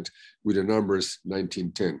environment with the numbers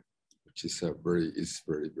 1910, which is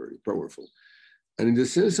very, very powerful. And in the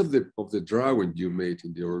sense of the drawing you made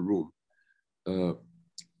in the other room,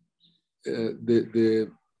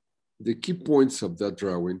 the key points of that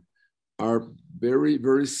drawing are very,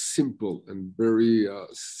 very simple and very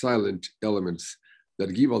silent elements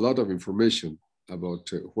that give a lot of information about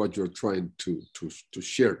what you're trying to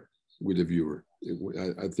share with the viewer.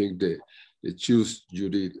 I think they choose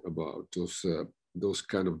Judith about those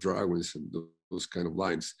kind of drawings and those kind of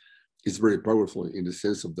lines. It's very powerful in the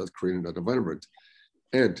sense of that creating that environment.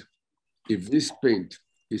 And if this paint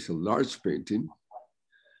is a large painting,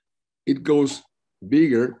 it goes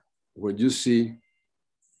bigger when you see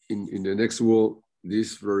in the next wall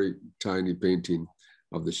this very tiny painting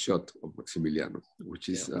of the shot of Maximiliano, which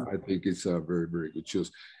is, I think it's a very, very good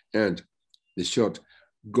choice. And the shot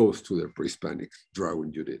goes to the pre-Hispanic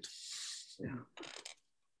drawing you did.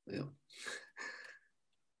 Yeah.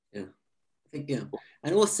 I think,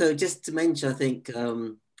 and also just to mention, I think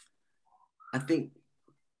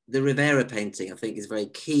the Rivera painting, I think, is very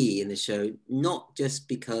key in the show, not just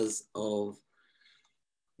because of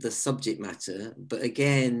the subject matter, but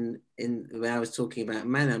again, in where I was talking about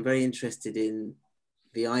man, I'm very interested in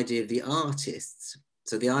the idea of the artists.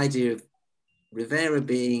 So the idea of Rivera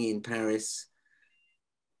being in Paris,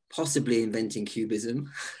 possibly inventing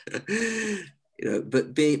Cubism,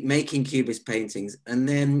 but making Cubist paintings, and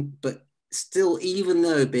then, but still, even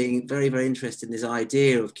though being very, very interested in this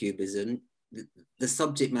idea of Cubism, the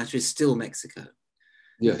subject matter is still Mexico.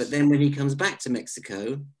 Yes. But then when he comes back to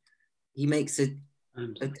Mexico, he makes an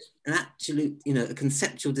absolute, a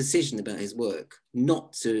conceptual decision about his work,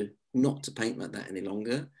 not to paint like that any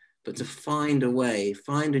longer, but to find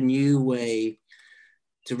a new way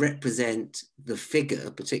to represent the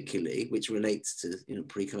figure, particularly, which relates to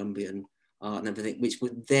pre-Columbian art and everything, which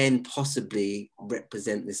would then possibly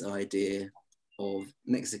represent this idea of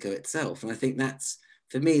Mexico itself. And I think that's,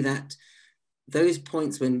 for me, that those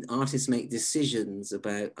points when artists make decisions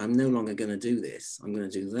about, I'm no longer going to do this, I'm going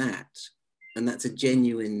to do that, and that's a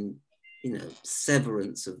genuine,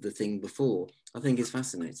 severance of the thing before, I think is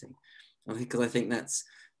fascinating. Because I think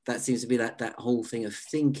that seems to be that whole thing of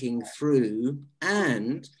thinking through,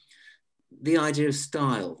 and the idea of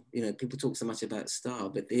style. People talk so much about style,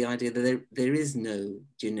 but the idea that there is no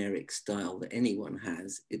generic style that anyone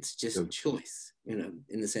has. It's just choice, in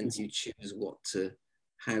the sense you choose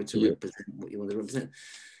how to represent what you want to represent.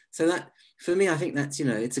 So that, for me, I think that's,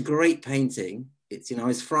 it's a great painting. It's, I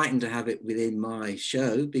was frightened to have it within my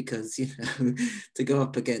show because, to go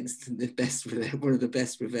up against one of the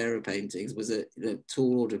best Rivera paintings was a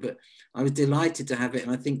tall order, but I was delighted to have it.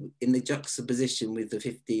 And I think in the juxtaposition with the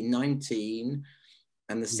 1519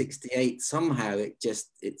 and the 68, somehow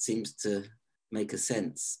it seems to make a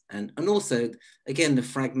sense. And also, again, the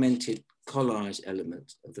fragmented collage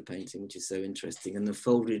element of the painting, which is so interesting, and the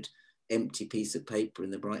folded empty piece of paper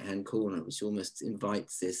in the right-hand corner, which almost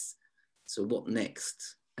invites this, so what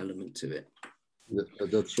next element to it.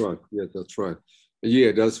 That's right. Yeah, that's right.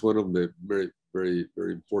 Yeah, that's one of the very, very,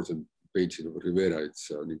 very important painting of Rivera. It's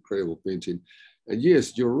an incredible painting. And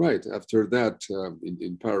yes, you're right. After that,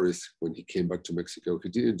 in Paris, when he came back to Mexico, he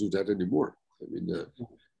didn't do that anymore. I mean,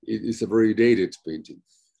 it's a very dated painting.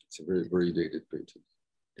 It's a very, very dated painting.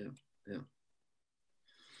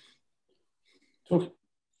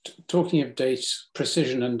 Talking of dates,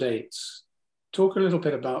 precision and dates, talk a little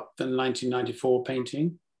bit about the 1994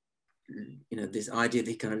 painting. This idea that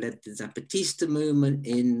he kind of led the Zapatista movement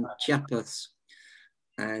in Chiapas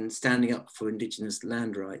and standing up for indigenous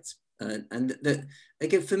land rights. And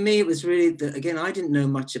again, for me, it was really, again, I didn't know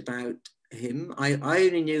much about him. I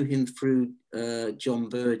only knew him through John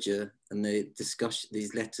Berger and the discussion,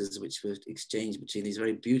 these letters which were exchanged between, these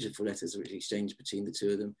very beautiful letters which were exchanged between the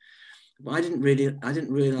two of them. But I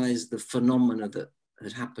didn't realize the phenomena that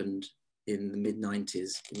had happened in the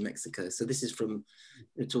mid-90s in Mexico. So this is from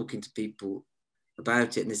talking to people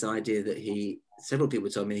about it, and this idea that several people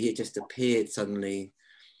told me he had just appeared suddenly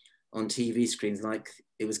on TV screens like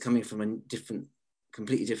it was coming from a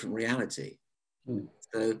completely different reality.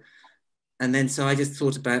 So I just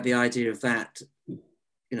thought about the idea of that,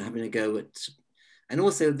 having a go at, and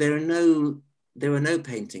also there are no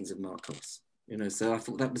paintings of Marcos. So I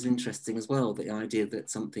thought that was interesting as well, the idea that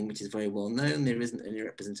something which is very well known, there isn't any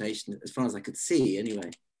representation, as far as I could see anyway.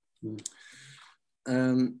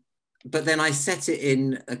 But then I set it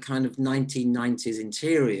in a kind of 1990s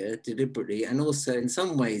interior deliberately, and also in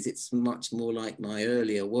some ways it's much more like my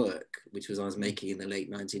earlier work, which was I was making in the late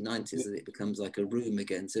 1990s, that it becomes like a room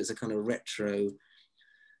again. So it's a kind of retro,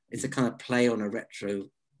 it's a kind of play on a retro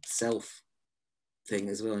self thing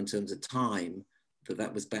as well in terms of time,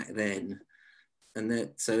 that was back then. And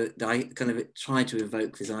so I kind of tried to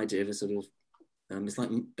evoke this idea of a sort of, it's like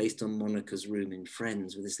based on Monica's room in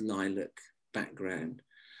Friends with this lilac background,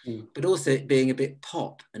 but also it being a bit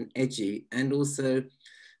pop and edgy, and also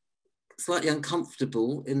slightly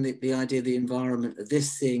uncomfortable in the idea of the environment of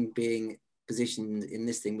this thing being positioned in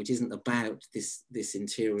this thing, which isn't about this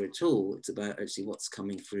interior at all. It's about actually what's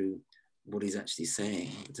coming through what he's actually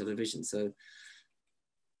saying on the television. So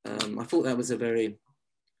I thought that was a very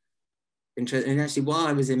interesting. And actually, while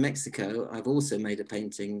I was in Mexico, I've also made a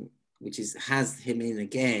painting which has him in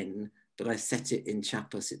again, but I set it in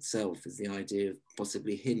Chiapas itself, as the idea of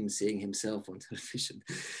possibly him seeing himself on television,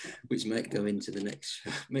 which might go into the next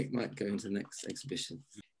might go into the next exhibition.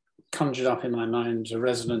 Conjured up in my mind a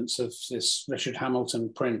resonance of this Richard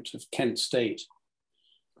Hamilton print of Kent State,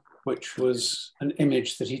 which was an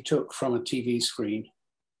image that he took from a TV screen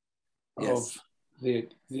of the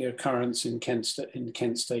occurrence in Kent State in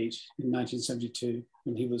 1972.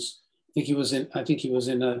 And I think he was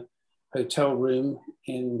in a hotel room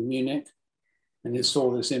in Munich, and he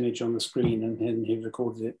saw this image on the screen, and then he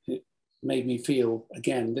recorded it. It made me feel,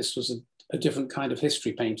 again, this was a different kind of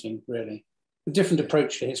history painting, really. A different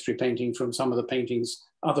approach to history painting from some of the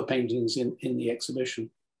other paintings in the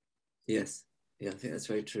exhibition. Yes, yeah, I think that's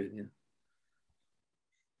very true, yeah.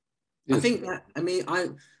 Yes. I think that, I mean,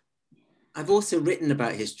 I've also written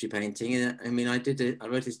about history painting. And I mean, I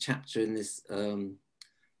wrote this chapter in this, the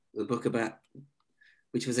book about,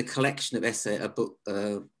 which was a collection of a book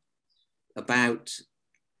about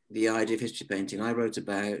the idea of history painting. I wrote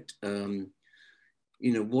about,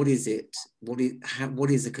 you know, what is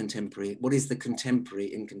the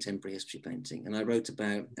contemporary in contemporary history painting? And I wrote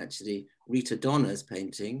about actually Rita Donner's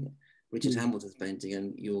painting, Richard Hamilton's painting,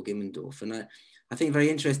 and Jörg Immendorf. And I think very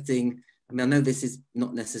interesting. I mean, I know this is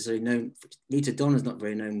not necessarily known. Rita Donner's not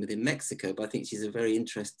very known within Mexico, but I think she's a very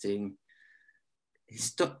interesting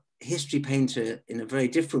history painter in a very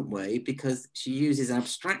different way, because she uses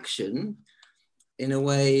abstraction in a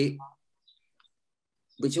way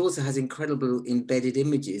which also has incredible embedded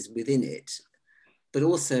images within it, but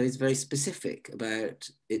also is very specific about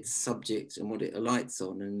its subject and what it alights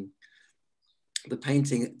on. And the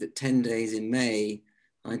painting, the 10 Days in May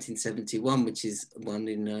 1971, which is one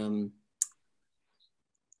in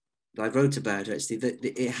I wrote about actually, that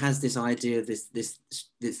it has this idea of this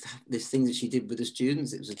thing that she did with the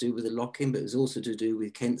students. It was to do with the lock-in, but it was also to do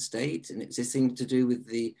with Kent State, and it's this thing to do with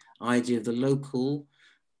the idea of the local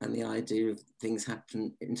and the idea of things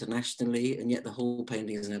happen internationally, and yet the whole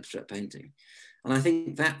painting is an abstract painting. And I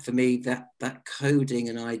think that, for me, that coding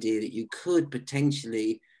an idea that you could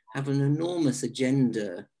potentially have an enormous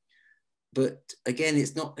agenda, but again,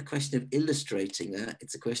 it's not a question of illustrating that,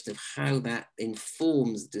 it's a question of how that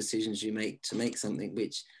informs the decisions you make to make something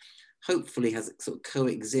which hopefully has sort of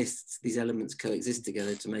coexists, these elements coexist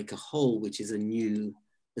together to make a whole, which is a new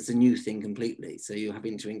thing completely. So you're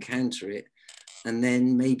having to encounter it, and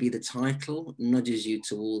then maybe the title nudges you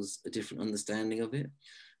towards a different understanding of it,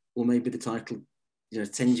 or maybe the title, you know,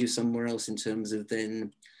 sends you somewhere else in terms of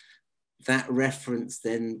then that reference.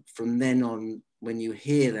 Then from then on, when you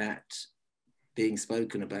hear that being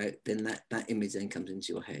spoken about, then that image then comes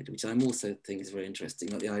into your head, which I'm also think is very interesting.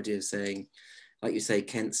 Like the idea of saying, like you say,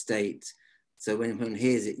 Kent State. So when one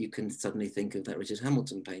hears it, you can suddenly think of that Richard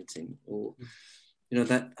Hamilton painting, or you know,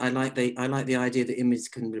 that I like the idea that images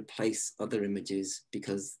can replace other images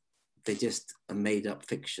because they just are made up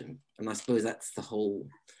fiction. And I suppose that's the whole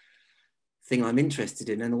thing I'm interested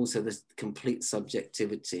in, and also the complete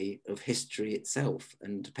subjectivity of history itself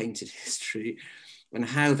and painted history, and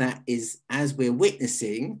how that is, as we're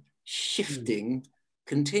witnessing, shifting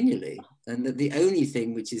continually. And that the only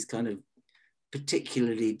thing which is kind of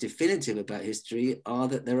particularly definitive about history are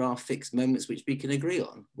that there are fixed moments which we can agree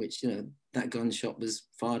on, which, you know, that gunshot was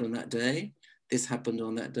fired on that day, this happened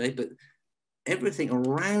on that day, but everything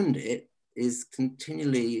around it is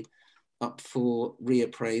continually up for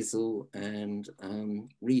reappraisal and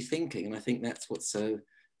rethinking. And I think that's what's so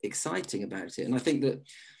exciting about it. And I think that,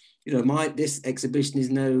 you know, this exhibition is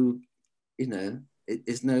no, you know, it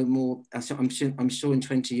is no more. I'm sure in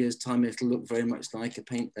 20 years' time it'll look very much like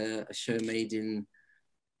a show made in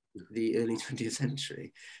the early 20th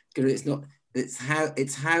century. Because it's not. It's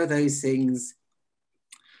how those things.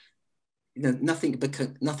 You know, nothing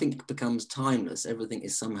becomes timeless. Everything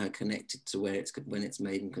is somehow connected to when it's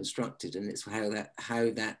made and constructed, and it's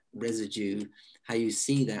how that residue, how you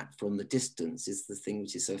see that from the distance, is the thing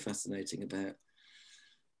which is so fascinating about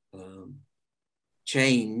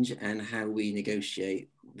change and how we negotiate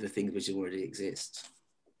the things which already exist.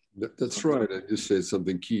 That's right. I just said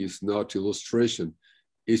something key. It's not illustration,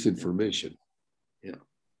 it's information. Yeah,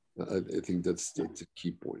 I think that's a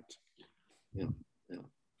key point. Yeah.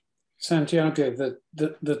 Santiago,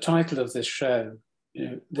 the title of this show, you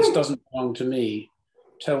know, This Doesn't Belong to Me,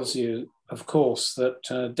 tells you, of course,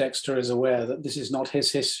 that Dexter is aware that this is not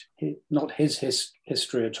his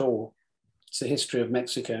history at all. It's the history of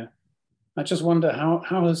Mexico. I just wonder,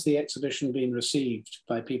 how has the exhibition been received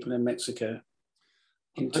by people in Mexico?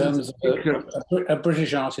 in terms of a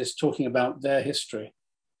British artist talking about their history?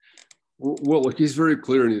 Well, he's very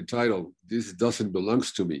clear in the title. This doesn't belong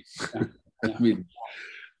to me. Yeah. Yeah. I mean,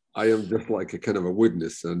 I am just like a kind of a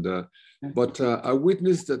witness, and but a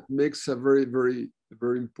witness that makes a very, very,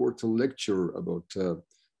 very important lecture about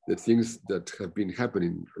the things that have been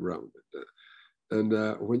happening around it. And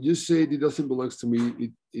when you say it doesn't belong to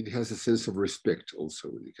me, it has a sense of respect also.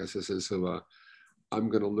 It has a sense of, I'm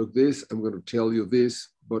going to look this, I'm going to tell you this,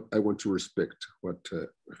 but I want to respect what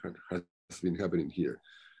has been happening here.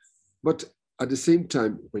 But at the same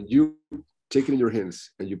time, when you take it in your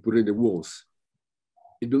hands and you put it in the walls,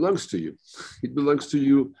 it belongs to you. It belongs to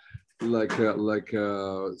you like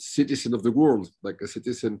a citizen of the world, like a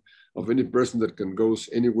citizen of any person that can go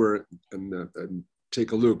anywhere and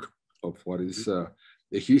take a look of what is the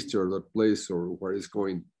history of that place or where it's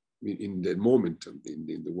going in the moment,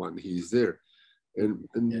 in the one he is there. And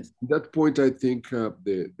yes. At that point, I think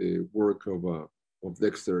the work of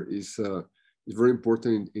Dexter is very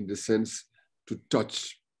important in the sense to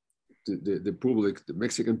touch the public, the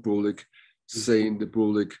Mexican public, saying the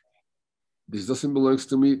public, this doesn't belong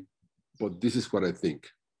to me, but this is what I think.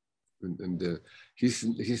 And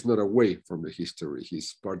he's not away from the history.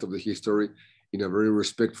 He's part of the history in a very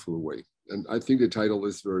respectful way. And I think the title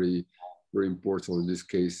is very, very important in this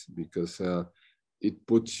case because it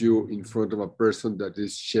puts you in front of a person that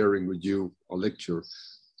is sharing with you a lecture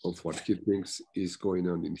of what he thinks is going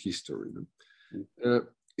on in history.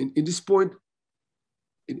 In this point,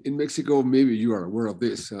 in Mexico, maybe you are aware of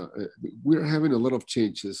this, we're having a lot of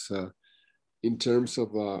changes in terms of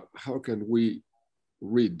how can we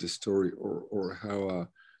read the story or how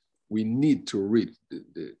we need to read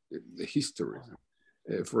the history.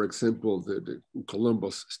 For example, the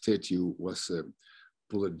Columbus statue was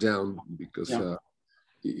pulled down because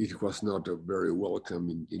it was not very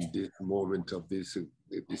welcome in this moment of this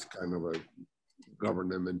kind of a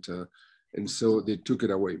government. And so they took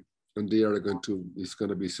it away. And they are it's going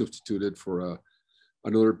to be substituted for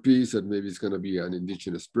another piece that maybe it's going to be an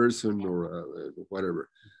indigenous person or whatever.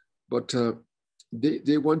 But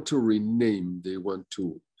they want to rename, they want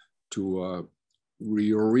to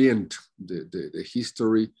reorient the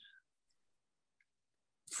history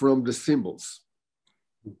from the symbols,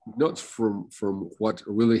 not from what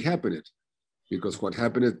really happened, because what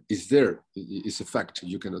happened is there, it's a fact,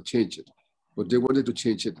 you cannot change it. But they wanted to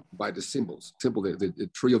change it by the symbols. Simple, the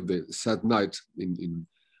tree of the sad night in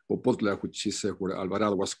Popotla, which is where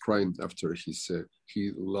Alvarado was crying after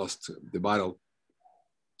he lost the battle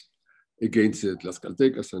against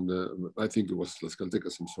Tlaxcaltecas, and I think it was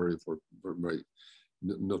Tlaxcaltecas. I'm sorry for my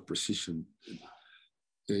not precision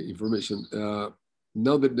information.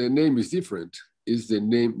 Now that the name is different, is the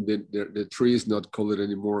name the tree is not called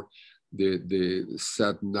anymore the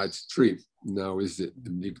sad night tree. Now is the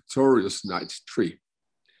victorious night tree,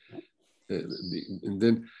 and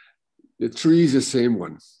then the tree is the same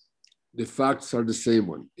one. The facts are the same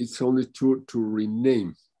one. It's only to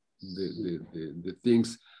rename the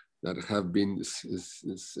things that have been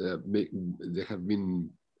they have been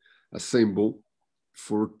a symbol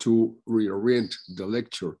to reorient the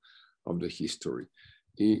lecture of the history.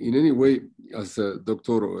 In any way, as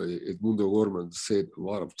Dr. Edmundo Gorman said a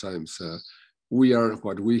lot of times, we are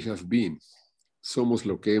what we have been. Somos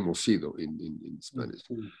lo que hemos sido in Spanish,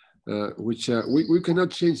 which we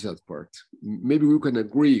cannot change that part. Maybe we can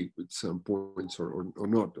agree with some points or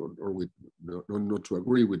not, or with not to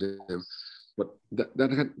agree with them, but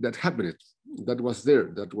that happened. That was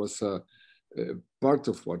there. That was part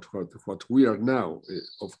of what we are now.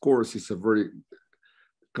 Of course, it's a very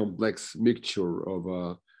complex mixture of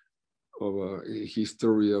a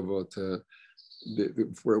history about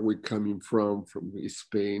where we're coming from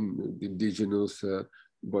Spain, indigenous,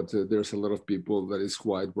 but there's a lot of people that is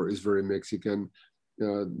white, where it's very Mexican.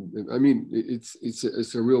 I mean,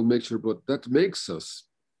 it's a real mixture, but that makes us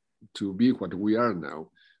to be what we are now,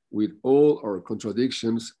 with all our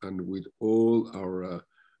contradictions and with all our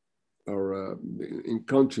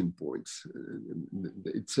encountering points.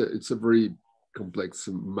 It's a very complex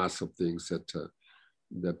mass of things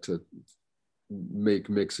that make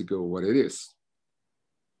Mexico what it is.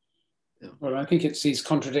 Well, I think it's these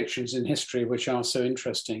contradictions in history which are so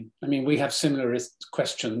interesting. I mean, we have similar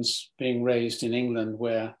questions being raised in England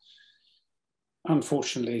where,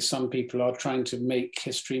 unfortunately, some people are trying to make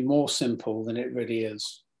history more simple than it really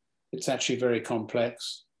is. It's actually very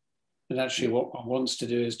complex. And actually what one wants to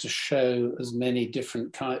do is to show as many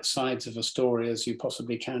different sides of a story as you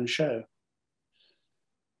possibly can show.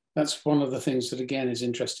 That's one of the things that, again, is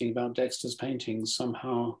interesting about Dexter's paintings.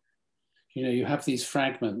 Somehow, you know, you have these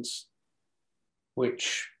fragments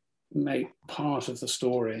which make part of the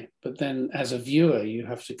story, but then as a viewer, you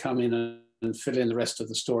have to come in and fill in the rest of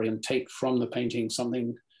the story and take from the painting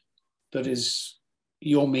something that is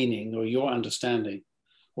your meaning or your understanding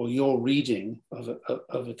or your reading of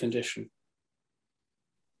a condition.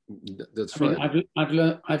 That's right.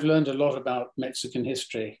 I've learned a lot about Mexican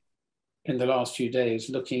history in the last few days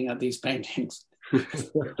looking at these paintings.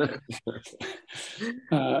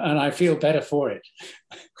 And I feel better for it.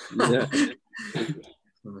 Yeah.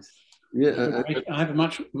 Yeah, I have a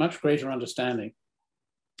much greater understanding.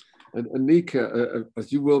 And Nick,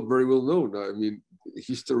 as you very well know, I mean,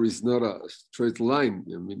 history is not a straight line.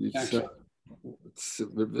 I mean, it's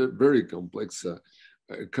very complex,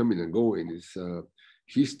 coming and going.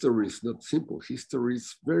 History is not simple. History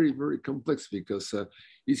is very, very complex because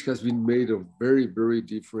it has been made of very, very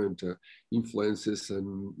different influences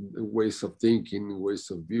and ways of thinking,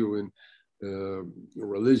 ways of viewing,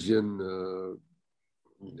 religion,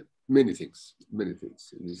 many things.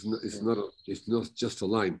 It's not just a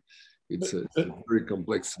line. It's a very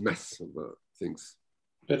complex mess of things.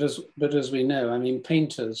 But as we know, I mean,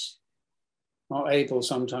 painters are able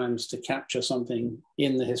sometimes to capture something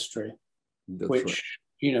in the history, which, right,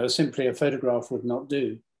 you know, simply a photograph would not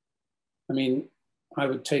do. I mean, I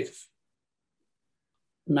would take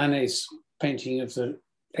Manet's painting of the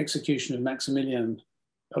execution of Maximilian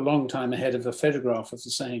a long time ahead of a photograph of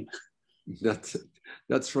the same.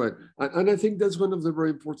 That's right. And I think that's one of the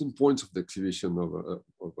very important points of the exhibition of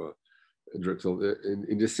Drexel,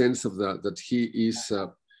 in the sense of that he is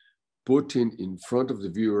putting in front of the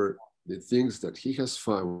viewer the things that he has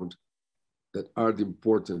found that are the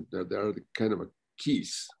important, that are the kind of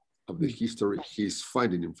keys of the history he's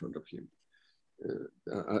finding in front of him.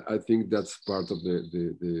 I think that's part of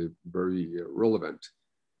the very relevant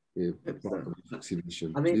part of the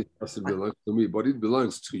exhibition. I mean, it doesn't belong to me, but it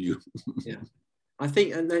belongs to you. Yeah, I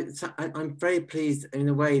think, and I'm very pleased in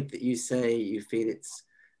the way that you say you feel it's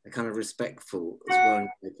a kind of respectful as well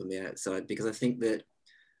from the outside, because I think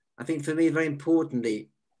for me, very importantly,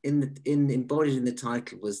 embodied in the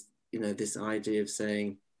title was, you know, this idea of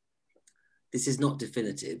saying, this is not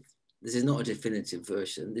definitive. This is not a definitive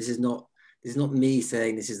version. This is not me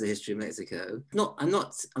saying this is the history of Mexico. I'm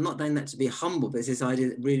not saying that to be humble, but it's this idea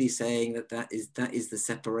that really saying that is the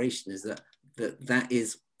separation, is that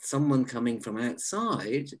is someone coming from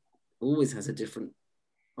outside always has a different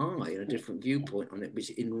eye and a different viewpoint on it, which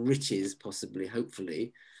enriches, possibly,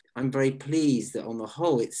 hopefully. I'm very pleased that on the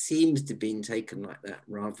whole, it seems to have been taken like that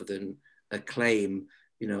rather than a claim,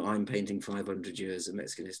 you know, I'm painting 500 years of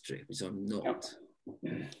Mexican history, which I'm not.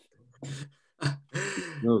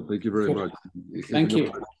 No, thank you very much. Thank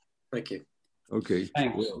you. Thank you. Okay.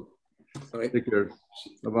 Thanks. Well, take care.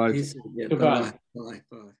 Bye-bye. Yeah, goodbye. Bye.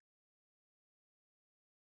 Bye.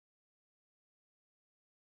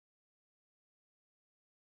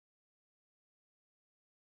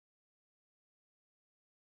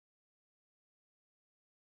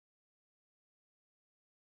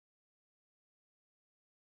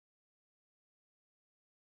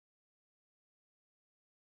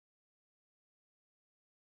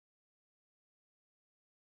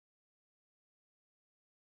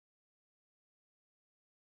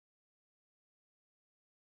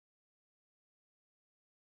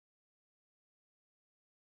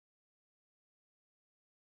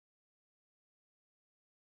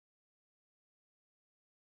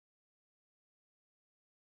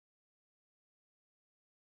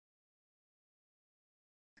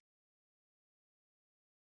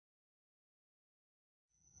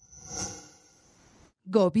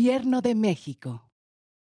 Gobierno de México.